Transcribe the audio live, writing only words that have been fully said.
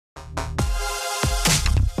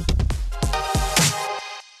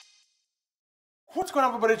What's going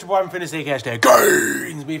on, everybody? It's your boy, I'm Fitness Day,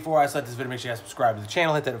 #gains. Before I start this video, make sure you guys subscribe to the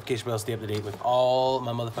channel, hit that notification bell, stay up to date with all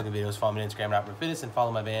my motherfucking videos. Follow me on Instagram, @opperman, and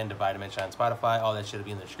follow my band, dotFIT on Spotify. All that shit will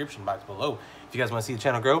be in the description box below. If you guys want to see the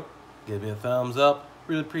channel grow, give me a thumbs up.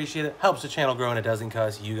 Really appreciate it. Helps the channel grow, and it doesn't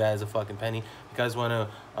cost you guys a fucking penny. If you guys want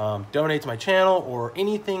to donate to my channel or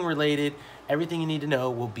anything related, everything you need to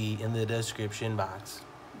know will be in the description box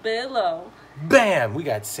below. Bam! We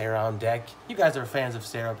got Sarah on deck. You guys are fans of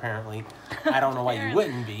Sarah, apparently. I don't know why you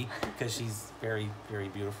wouldn't be, because she's very, very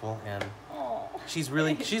beautiful, and she's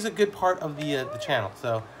a good part of the channel.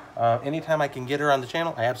 So anytime I can get her on the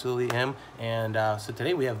channel, I absolutely am. And so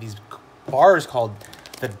today we have these bars called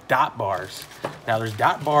the dotBARs. Now there's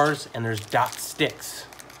dotBARs and there's dotSTICKs.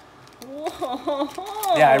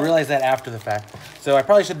 Whoa. Yeah, I realized that after the fact. So I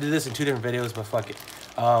probably should do this in 2 different videos, but fuck it.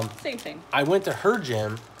 Same thing. I went to her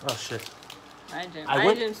gym. Oh shit.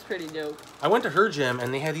 My gym's pretty dope. I went to her gym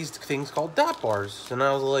and they had these things called dotBARs. And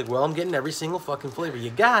I was like, well, I'm getting every single fucking flavor you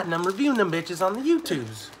got, and I'm reviewing them bitches on the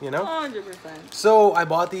YouTubes, you know? 100%. So I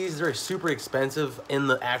bought these. They're super expensive in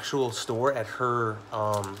the actual store at her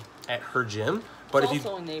gym. But it's if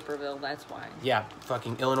also in Naperville, that's why. Yeah,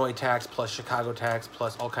 fucking Illinois tax plus Chicago tax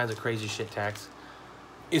plus all kinds of crazy shit tax.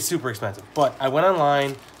 It's super expensive. But I went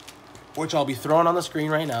online, which I'll be throwing on the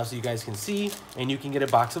screen right now so you guys can see, and you can get a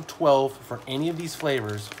box of 12 for any of these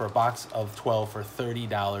flavors for a box of 12 for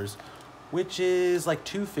 $30, which is like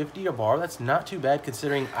 $2.50 a bar. That's not too bad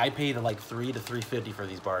considering I paid like $3 to $3.50 for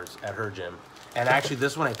these bars at her gym. And actually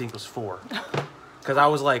this one I think was $4. Because I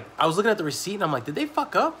was looking at the receipt and I'm like, did they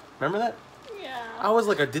fuck up? Remember that? Yeah. I was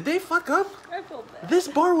like, did they fuck up? I felt bad. This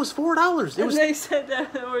bar was $4. And they said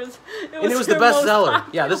that it was the best seller.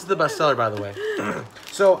 Yeah, this is the best seller, by the way.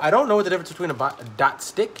 So I don't know what the difference between a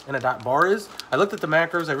dotSTICK and a dotBAR is. I looked at the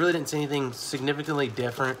macros. I really didn't see anything significantly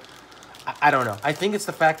different. I don't know. I think it's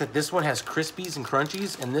the fact that this one has crispies and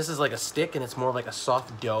crunchies, and this is like a stick, and it's more like a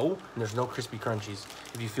soft dough, and there's no crispy crunchies.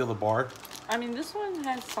 If you feel the bar. I mean, this one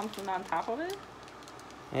has something on top of it.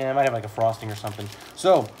 Yeah, it might have like a frosting or something.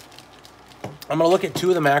 So I'm going to look at 2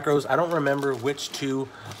 of the macros. I don't remember which 2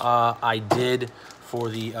 I did for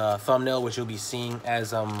the thumbnail, which you'll be seeing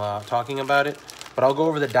as I'm talking about it. But I'll go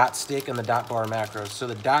over the dotSTICK and the dotBAR macros. So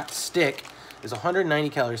the dotSTICK is 190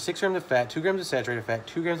 calories, 6 grams of fat, 2 grams of saturated fat,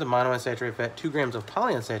 2 grams of monounsaturated fat, 2 grams of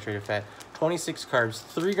polyunsaturated fat, 26 carbs,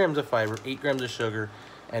 3 grams of fiber, 8 grams of sugar,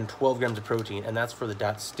 and 12 grams of protein, and that's for the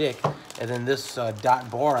dotSTICK. And then this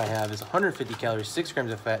dotBAR I have is 150 calories, 6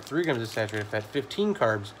 grams of fat, 3 grams of saturated fat, 15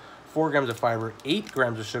 carbs, 4 grams of fiber, 8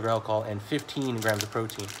 grams of sugar alcohol, and 15 grams of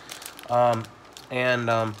protein.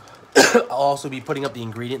 I'll also be putting up the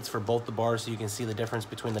ingredients for both the bars so you can see the difference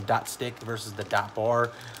between the dotSTICK versus the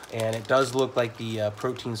dotBAR. And it does look like the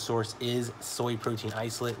protein source is soy protein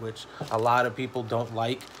isolate, which a lot of people don't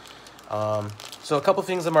like. So a couple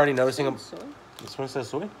things I'm already noticing. Soy? This one says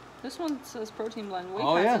soy? This one says protein blend. Whey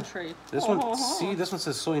concentrate. Yeah. This one, see, this one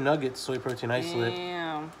says soy nuggets, soy protein isolate.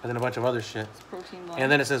 Damn. And then a bunch of other shit. It's protein blend.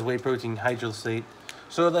 And then it says whey protein hydrolysate.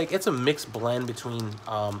 So like it's a mixed blend between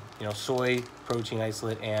you know, soy protein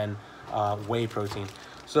isolate and whey protein.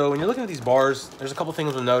 So when you're looking at these bars, there's a couple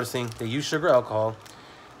things I'm noticing. They use sugar alcohol.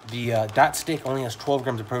 The dotSTICK only has 12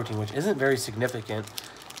 grams of protein, which isn't very significant.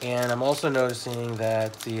 And I'm also noticing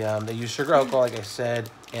that they use sugar alcohol, like I said,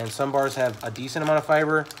 and some bars have a decent amount of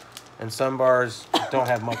fiber, and some bars don't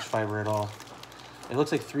have much fiber at all. It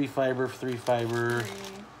looks like 3 fiber, 3 fiber. 3,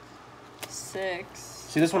 6.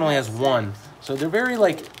 See, this one only has 1. So they're very,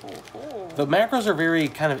 like, the macros are very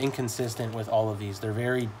kind of inconsistent with all of these. They're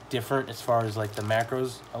very different as far as, like, the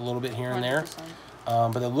macros a little bit here and there.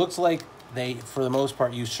 But it looks like they, for the most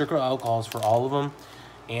part, use sugar alcohols for all of them.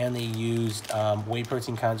 And they used whey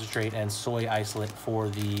protein concentrate and soy isolate for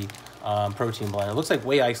the protein blend. It looks like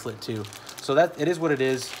whey isolate too. So that it is what it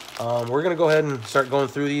is. We're gonna go ahead and start going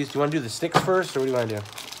through these. Do you want to do the sticks first, or what do you want to do?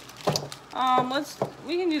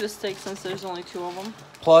 We can do the sticks since there's only 2 of them.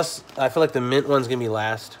 Plus, I feel like the mint one's gonna be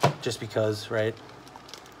last, just because, right?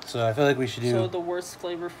 So I feel like we should do. So the worst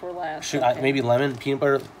flavor for last. Should maybe lemon, peanut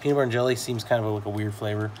butter and jelly seems kind of like a weird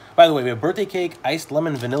flavor. By the way, we have birthday cake, iced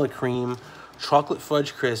lemon vanilla cream, chocolate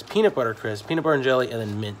fudge crisp, peanut butter and jelly, and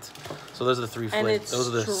then mint. So those are the 3 flavors. Those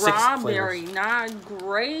are the 6 flavors. Strawberry, not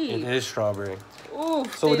grape. It is strawberry. Ooh.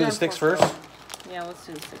 So we'll do the sticks first? Yeah, let's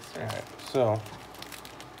do the sticks first. All right, so.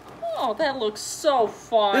 Oh, that looks so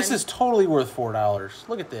fun. This is totally worth $4.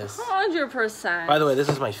 Look at this. 100%. By the way, this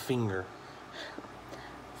is my finger.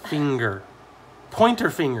 Pointer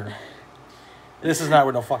finger. This is not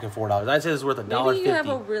worth no fucking $4. I'd say this is worth $1.50. Maybe you have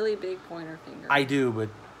a really big pointer finger. I do, but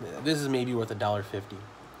this is maybe worth $1.50. 100%.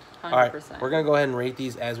 All right, we're gonna go ahead and rate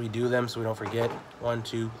these as we do them so we don't forget. 1,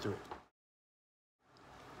 2, 3.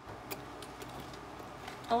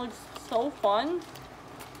 It looks so fun,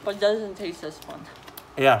 but doesn't taste as fun.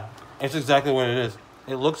 Yeah, it's exactly what it is.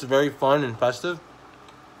 It looks very fun and festive.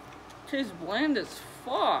 Tastes bland as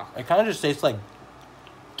fuck. It kind of just tastes like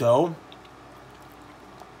dough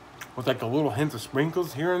with like a little hint of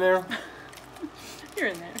sprinkles here and there. Here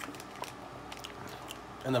and there.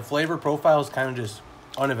 And the flavor profile is kind of just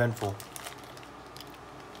uneventful.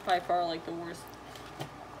 By far, like the worst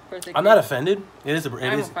birthday cake. I'm not offended. It is.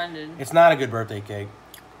 I'm offended. It's not a good birthday cake.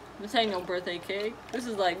 This ain't no birthday cake. This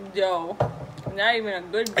is like dough. Not even a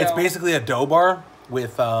good dough. It's basically a dough bar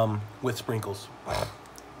with sprinkles.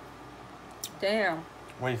 Damn.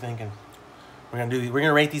 What are you thinking? We're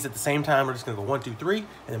gonna rate these at the same time. We're just gonna go 1, 2, 3, and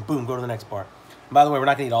then boom, go to the next bar. And by the way, we're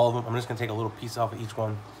not gonna eat all of them. I'm just gonna take a little piece off of each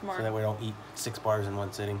one, Smart. so that way we don't eat 6 bars in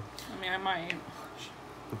one sitting. I mean, I might.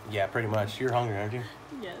 Yeah, pretty much. You're hungry, aren't you?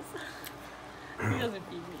 Yes. He doesn't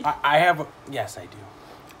feed me. I have. Yes, I do.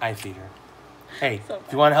 I feed her. Hey, So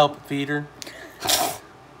if you want to help feed her,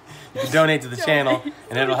 you can donate to the channel, and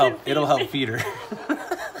so it'll we help. can feed It'll help me. feed her.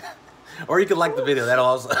 Or you could like the video. That'll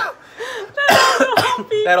also.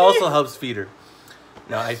 Feed That me. also helps feed her.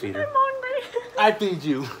 No, I feed her. I'm hungry. I feed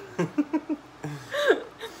you.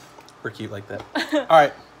 We're cute like that. All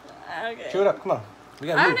right, Okay. chew it up. Come on. We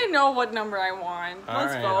gotta I move. already know what number I want.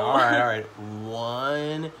 Let's go. All right.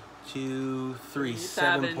 1, 2, 3,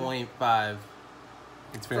 7. 7.5.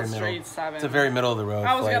 It's very It's a middle. straight 7. It's a very middle of the road.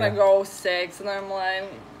 I was flavor. gonna go 6, and I'm like,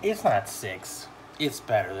 It's not 6. It's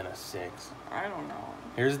better than a 6. I don't know.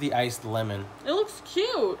 Here's the iced lemon, It looks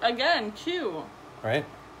cute. Again, cute. right?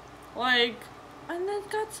 Like, and it's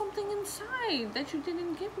got something inside that you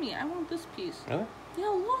didn't give me. I want this piece. Really? Yeah,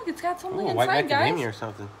 look, it's got something Ooh, white inside, guys. macadamia or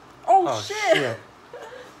something. Oh, shit.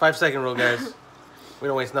 5-second rule, guys. We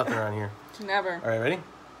don't waste nothing around here. Never. All right, ready?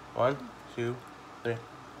 1, 2, 3.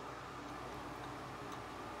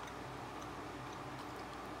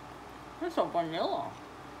 It's a vanilla.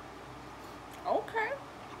 Okay.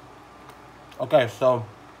 Okay, so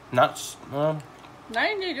not.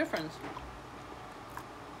 9-day difference.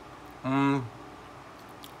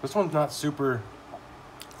 This one's not super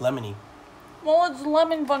lemony. Well, it's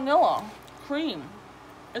lemon vanilla cream.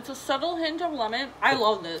 It's a subtle hint of lemon. I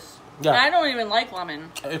love this. Yeah. And I don't even like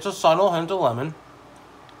lemon. It's a subtle hint of lemon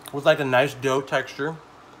with like a nice dough texture,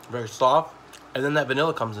 very soft, and then that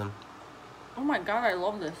vanilla comes in. Oh my god, I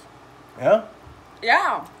love this. Yeah,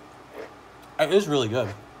 Yeah. it is really good.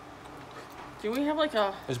 Do we have like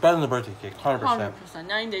a It's better than the birthday cake, 100%. 100%,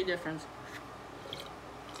 9-day difference?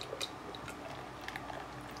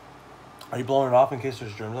 Are you blowing it off in case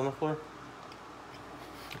there's germs on the floor?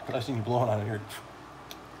 I've seen you blowing on it here.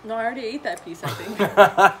 No, I already ate that piece, I think.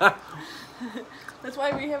 That's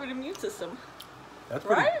why we have an immune system. That's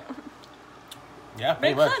pretty. Right? Yeah,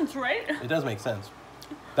 pretty Makes much. sense, right? It does make sense.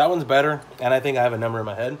 That one's better, and I think I have a number in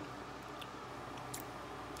my head.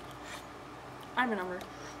 I have a number,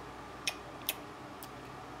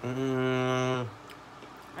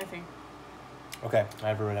 I think. Okay, I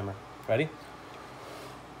have a number. Ready?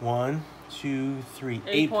 1, 2, 3.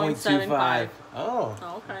 8.75. Oh.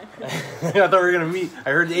 Oh, okay. I thought we were going to meet. I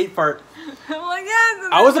heard the 8 part. I'm like, yeah.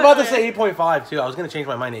 I was about to say 8.5 too. I was going to change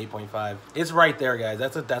my mind to 8.5. It's right there, guys.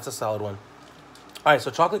 That's a solid one. All right, so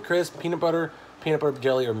chocolate crisp, peanut butter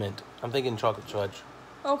jelly, or mint. I'm thinking chocolate fudge.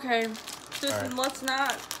 Okay. Just Alright. let's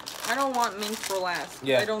not. I don't want mint for last.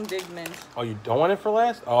 Yeah. I don't dig mint. Oh, you don't want it for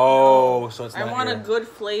last? Oh, so it's not I want here. a good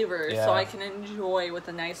flavor Yeah. so I can enjoy with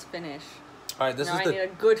a nice finish. All right, this I is need a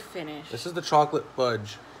good finish. this is the chocolate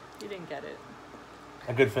fudge. You didn't get it.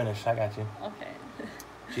 A good finish. I got you. Okay.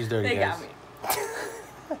 She's dirty, They guys. got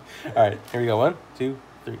me. All right, here we go. 1, 2,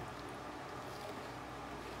 3.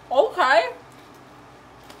 Okay.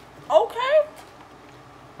 Okay.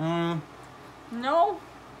 No.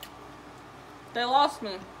 They lost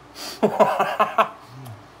me.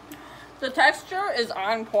 The texture is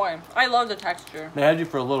on point. I love the texture. They had you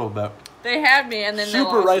for a little bit. They had me and then they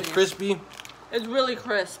Super lost Rice me. Krispie. It's really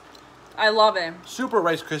crisp. I love it. Super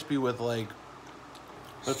Rice Krispie with like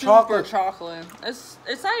the Super chocolate. chocolate. It's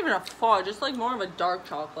not even a fudge. It's like more of a dark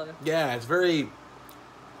chocolate. Yeah, it's very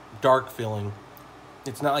dark feeling.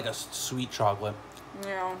 It's not like a sweet chocolate.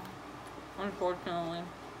 Yeah. Unfortunately.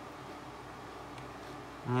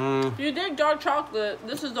 Mm, If you dig dark chocolate,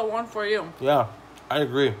 this is the one for you. yeah, I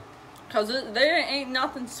agree. Because there ain't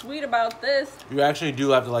nothing sweet about this. You actually do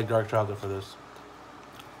have to like dark chocolate for this.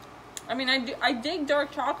 I mean, I dig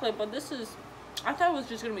dark chocolate, but this is... I thought it was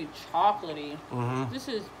just going to be chocolatey. Mm-hmm. This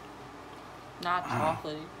is not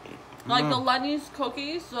chocolatey. Like the Lenny's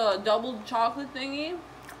cookies, the double chocolate thingy.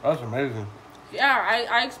 That's amazing. Yeah,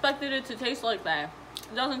 I expected it to taste like that.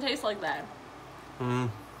 It doesn't taste like that. Mm.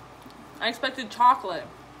 I expected chocolate.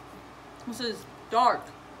 This is dark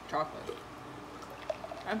chocolate.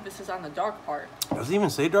 Emphasis on the dark part. Does it even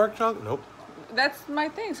say dark chocolate? Nope. That's my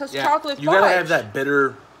thing. It says chocolate fudge. You gotta have that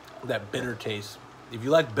bitter taste. If you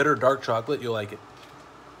like bitter dark chocolate, you'll like it.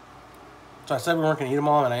 So I said we weren't gonna eat them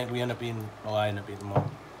all, and we end up eating. Well, I end up eating them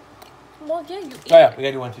all. Well, yeah, you eat. Oh yeah, we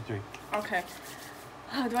gotta do 1, 2, 3. Okay.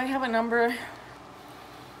 Do I have a number?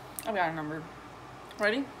 I've got a number.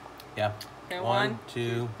 Ready? Yeah. Okay, 1,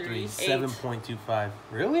 2, 3. 7.25.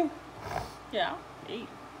 Really? Yeah, 8.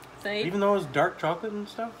 It's an 8. Even though it's dark chocolate and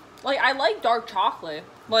stuff. Like, I like dark chocolate.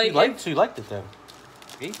 Like, So you liked it then?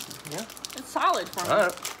 8. Yeah. It's solid for me. All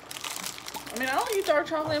right. I mean, I'll eat dark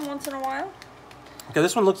chocolate once in a while. Okay,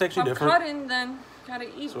 this one looks actually if I'm different. cutting, then gotta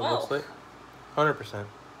eat So well. it looks like 100%.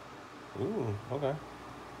 Ooh, okay.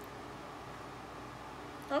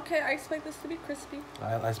 Okay, I expect this to be crispy.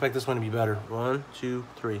 I expect this one to be better. 1, 2,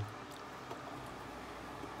 3.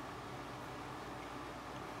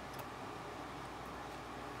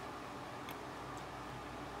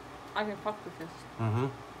 I can fuck with this. Mm-hmm.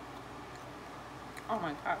 Oh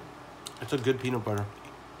my god. It's a good peanut butter.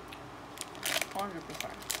 100%.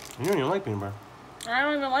 You don't even like peanut butter. I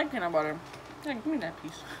don't even like peanut butter. Yeah, give me that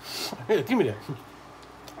piece. Hey, give me that.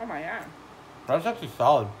 Oh my god. That's actually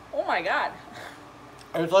solid. Oh my god.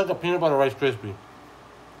 It's like a peanut butter Rice Krispie.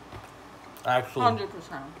 Actually. 100%.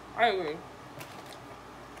 I agree.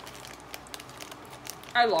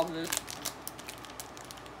 I love this.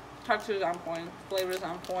 Texture's on point. Flavor's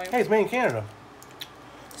on point. Hey, it's made in Canada.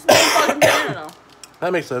 It's made in fucking Canada.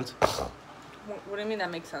 That makes sense. What do you mean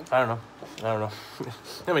that makes sense? I don't know.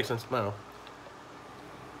 That makes sense. I don't know.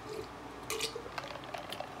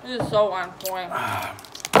 This is so on point. I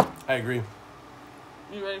agree.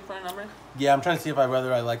 You ready for a number? Yeah, I'm trying to see if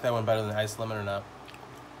whether I like that one better than ice lemon or not.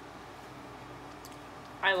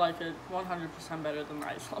 I like it 100% better than the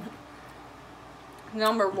ice lemon.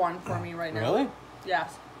 Number 1 for me right now. Really?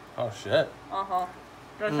 Yes. Oh shit. Uh-huh.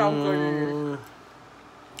 That's how good it is.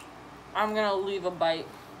 I'm gonna leave a bite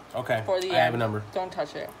Okay. for the end. I have a number. Don't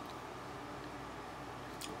touch it.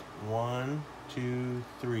 1, 2,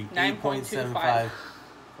 3. 9.25.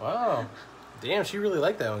 Wow. Damn, she really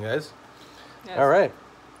liked that one, guys. Yes. All right.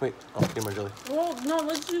 Wait. Oh, peanut butter jelly. Well, no,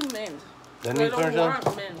 let's do mint. Then I peanut butter don't jelly?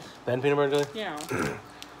 want mint. Then peanut butter jelly? Yeah.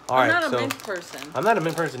 All I'm right, not a so mint person. I'm not a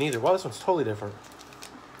mint person either. Wow, this one's totally different.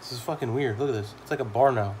 This is fucking weird. Look at this. It's like a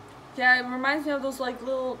bar now. Yeah, it reminds me of those like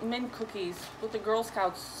little mint cookies with the Girl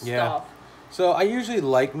Scouts Yeah. stuff. So I usually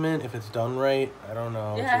like mint if it's done right. I don't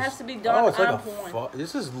know. Yeah, it has to be done it's like on a point.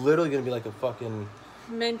 this is literally gonna be like a fucking.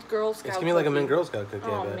 Mint Girl Scout. It's gonna be like a mint Girl Scout cookie.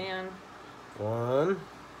 Oh I bet. man. 1,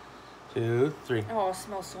 2, 3. Oh, it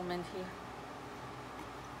smells so minty.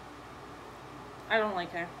 I don't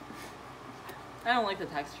like it. I don't like the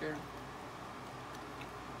texture.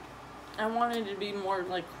 I want it to be more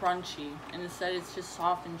like crunchy, and instead it's just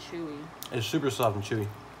soft and chewy. It's super soft and chewy.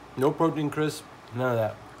 No protein crisp. None of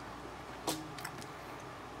that.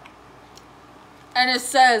 And it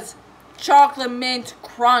says chocolate mint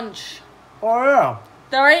crunch. Oh yeah.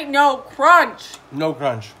 There ain't no crunch. No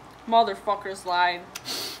crunch. Motherfuckers lied.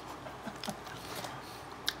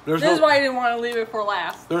 This is why I didn't want to leave it for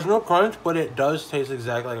last. There's no crunch, but it does taste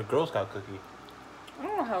exactly like a Girl Scout cookie. I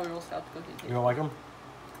don't know how Girl Scout cookies taste. You don't like them?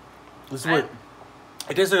 This is what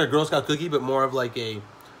it tastes like, a Girl Scout cookie, but more of like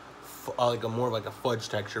more of a fudge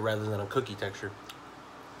texture rather than a cookie texture.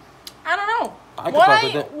 I don't know. I can fuck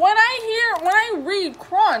with it. When I read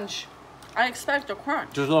crunch, I expect a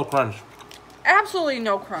crunch. There's no crunch. Absolutely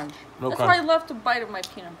no crunch. That's crunch. why I left a bite of my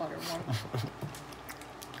peanut butter one.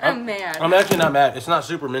 I'm mad. I'm actually not mad. It's not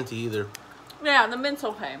super minty either. Yeah, the mint's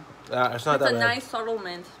okay. It's not It's that a bad. nice subtle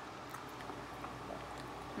mint.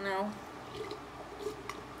 No.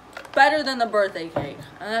 Better than the birthday cake.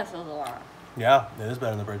 And that says a lot. Yeah, it is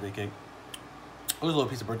better than the birthday cake. There was a little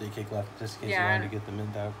piece of birthday cake left, just in case you wanted to get the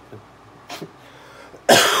mint out. But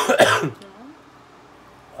I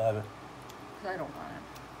have it. Because I don't want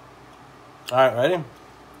it. All right, ready?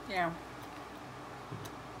 Yeah.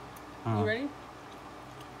 You ready?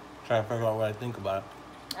 Trying to figure out what I think about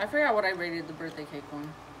it. I forgot what I rated the birthday cake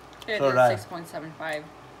one. It So is did I. 6.75. I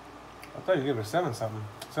thought you gave it a 7 something.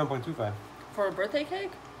 7.25. For a birthday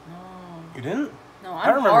cake? No. You didn't? No, I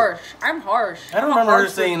don't remember. harsh. I'm harsh. I don't I'm a remember her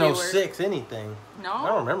harsh saying no reviewer. 6 anything. No? I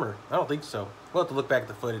don't remember. I don't think so. We'll have to look back at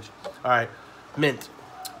the footage. All right. Mint.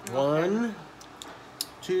 Okay. 1,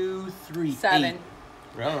 2, 3, 7. 8.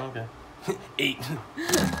 Oh, okay. 8.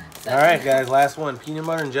 All right, guys. Last one. Peanut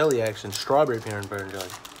butter and jelly action. Strawberry peanut butter and jelly.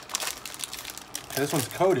 And this one's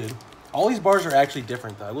coated. All these bars are actually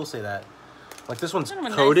different, though. I will say that. Like this one's Kind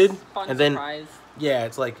of a coated, nice, fun and then surprise. yeah,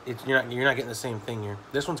 it's like you're not getting the same thing here.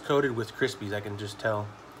 This one's coated with Crispies. I can just tell.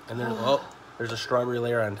 And then, oh, there's a strawberry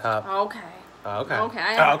layer on top. Okay. Okay.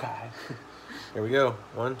 Okay. Okay. Here we go.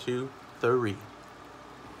 1, 2, 3.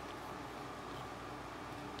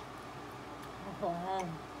 Oh.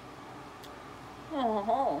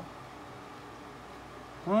 Oh.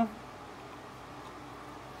 Hmm.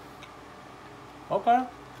 Okay.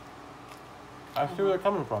 I see where they're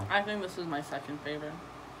coming from. I think this is my second favorite.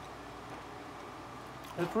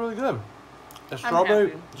 It's really good. The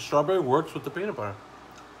happy. strawberry works with the peanut butter.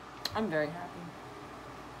 I'm very happy.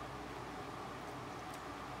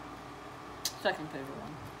 Second favorite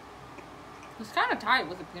one. It's kind of tight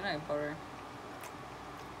with the peanut butter.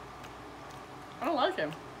 I don't like it.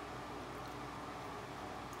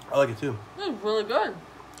 I like it too. It's really good.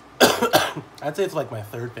 I'd say it's like my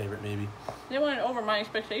third favorite, maybe. They went over my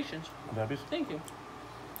expectations. That piece? Thank you.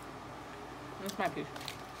 That's my piece.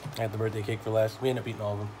 I had the birthday cake for last. We ended up eating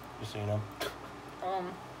all of them, just so you know.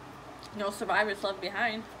 No survivors left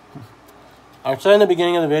behind. I said in the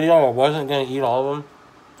beginning of the video I wasn't going to eat all of them.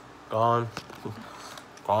 Gone.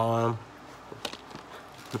 Gone.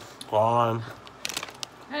 Gone.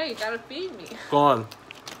 Hey, you gotta feed me. Gone.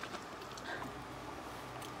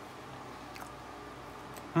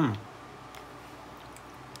 I'm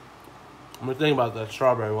gonna think about that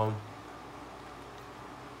strawberry one.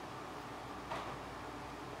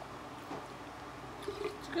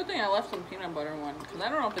 It's a good thing I left some peanut butter one, because I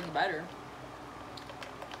don't know if it's better.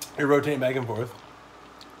 You're rotating back and forth.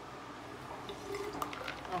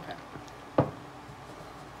 Okay.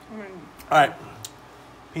 Alright.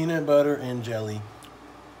 Peanut butter and jelly.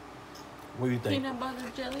 What do you think? Peanut butter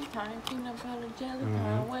jelly time, peanut butter jelly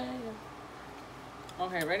time, way.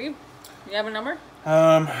 Okay, ready? You have a number?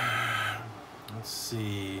 Let's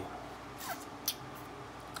see.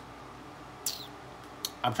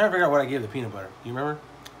 I'm trying to figure out what I gave the peanut butter. Do you remember?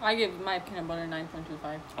 I give my peanut butter 9.25.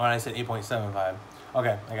 Oh, and I said 8.75.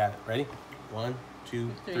 Okay, I got it. Ready? 1,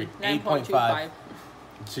 2, 3. 8.5. 9.25.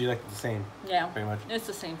 So you like it the same? Yeah. Pretty much. It's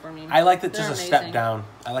the same for me. I liked it They're just a step amazing. down.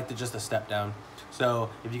 I liked it just a step down. So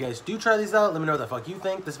if you guys do try these out, let me know what the fuck you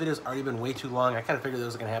think. This video's already been way too long. I kind of figured that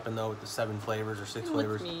was going to happen though with the 7 flavors or 6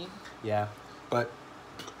 flavors. Me. Yeah. But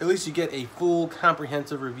at least you get a full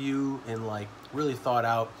comprehensive review and like really thought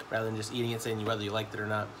out rather than just eating it saying whether you liked it or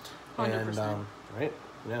not. 100%. And right?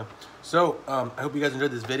 Yeah. So I hope you guys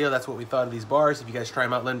enjoyed this video. That's what we thought of these bars. If you guys try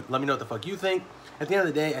them out, let me know what the fuck you think. At the end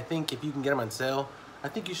of the day, I think if you can get them on sale, I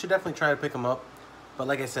think you should definitely try to pick them up. But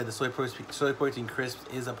like I said, the soy protein crisps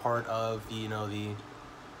is a part of the, the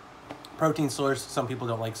protein source. Some people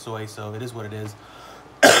don't like soy, so it is what it is.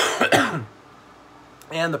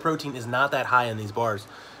 And the protein is not that high in these bars.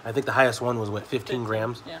 I think the highest one was what, 15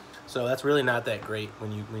 grams. Yeah. So that's really not that great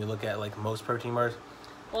when you look at like most protein bars.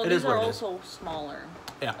 Well, It these is what are it is. also smaller.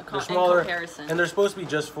 Yeah, in they're smaller, comparison. and they're supposed to be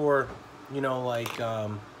just for, they're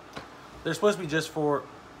supposed to be just for.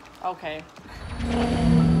 Okay.